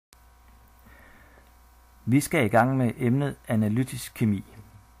Vi skal i gang med emnet analytisk kemi.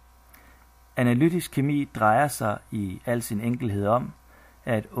 Analytisk kemi drejer sig i al sin enkelhed om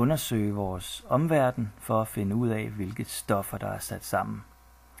at undersøge vores omverden for at finde ud af, hvilke stoffer der er sat sammen.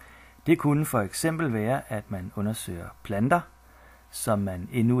 Det kunne for eksempel være, at man undersøger planter, som man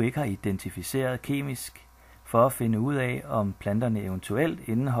endnu ikke har identificeret kemisk, for at finde ud af, om planterne eventuelt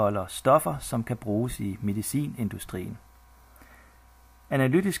indeholder stoffer, som kan bruges i medicinindustrien.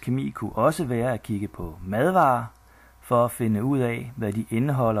 Analytisk kemi kunne også være at kigge på madvarer, for at finde ud af, hvad de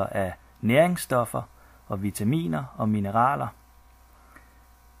indeholder af næringsstoffer og vitaminer og mineraler.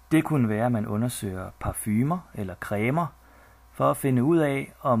 Det kunne være, at man undersøger parfumer eller cremer, for at finde ud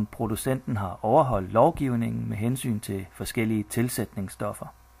af, om producenten har overholdt lovgivningen med hensyn til forskellige tilsætningsstoffer.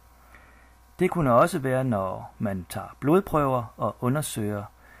 Det kunne også være, når man tager blodprøver og undersøger,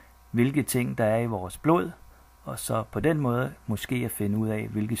 hvilke ting der er i vores blod, og så på den måde måske at finde ud af,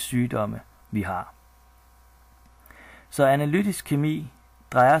 hvilke sygdomme vi har. Så analytisk kemi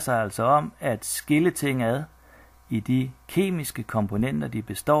drejer sig altså om at skille ting ad i de kemiske komponenter, de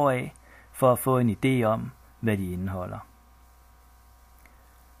består af, for at få en idé om, hvad de indeholder.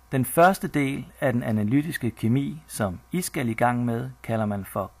 Den første del af den analytiske kemi, som I skal i gang med, kalder man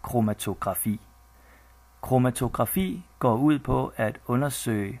for kromatografi. Kromatografi går ud på at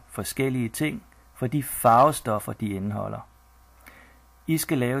undersøge forskellige ting for de farvestoffer, de indeholder. I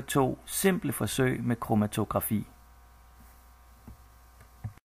skal lave 2 simple forsøg med kromatografi.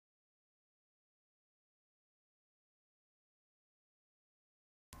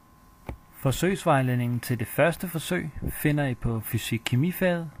 Forsøgsvejledningen til det første forsøg finder I på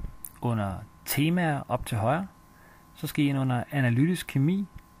fysik-kemi-faget under temaer op til højre. Så skal I ind under analytisk kemi,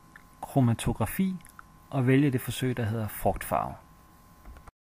 kromatografi og vælge det forsøg, der hedder frugtfarve.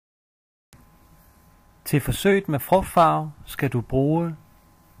 Til forsøget med frugtfarve skal du bruge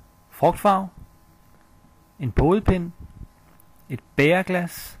frugtfarve, en bådepind, et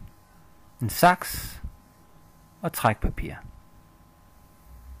bæreglas, en saks og trækpapir.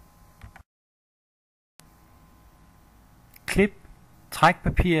 Klip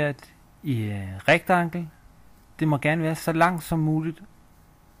trækpapiret i rektangle. Det må gerne være så langt som muligt.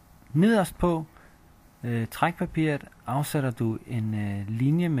 Nederst på trækpapiret afsætter du en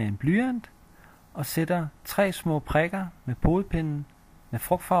linje med en blyant og sætter 3 små prikker med podepinden med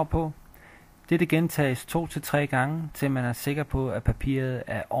frugtfarve på. Dette gentages 2 til 3 gange, til man er sikker på, at papiret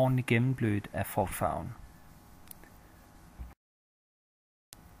er ordentligt gennemblødt af frugtfarven.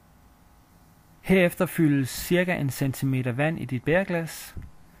 Herefter fyldes ca. 1 cm vand i dit bæreglas.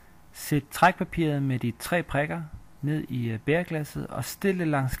 Sæt trækpapiret med de 3 prikker ned i bæreglasset og stil det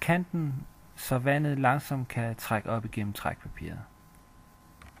langs kanten, så vandet langsomt kan trække op igennem trækpapiret.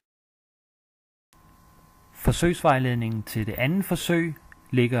 Forsøgsvejledningen til det andet forsøg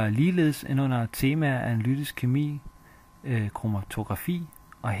ligger ligeledes under temaer analytisk kemi, kromatografi,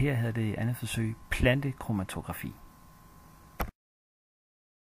 og her hedder det andet forsøg plantekromatografi.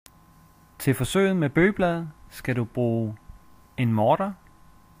 Til forsøget med bøgeblad skal du bruge en morter,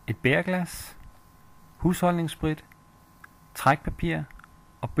 et bæreglas, husholdningssprit, trækpapir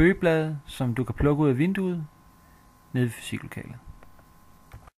og bøgeblade, som du kan plukke ud af vinduet nede i fysiklokalet.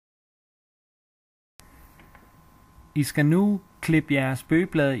 I skal nu klippe jeres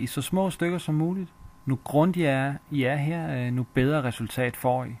bøgeblade i så små stykker som muligt. Nu grundigere I er her, nu bedre resultat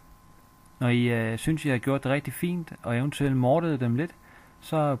får I. Når I synes, I har gjort det rigtig fint, og eventuelt mortede dem lidt,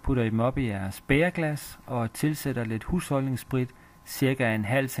 så putter I dem op i jeres bæreglas og tilsætter lidt husholdningssprit, cirka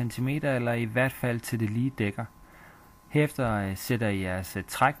 0,5 cm eller i hvert fald til det lige dækker. Herefter sætter I jeres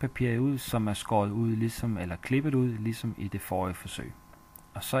trækpapir ud, som er skåret ud, eller klippet ud, ligesom i det forrige forsøg.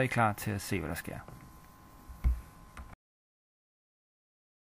 Og så er I klar til at se, hvad der sker.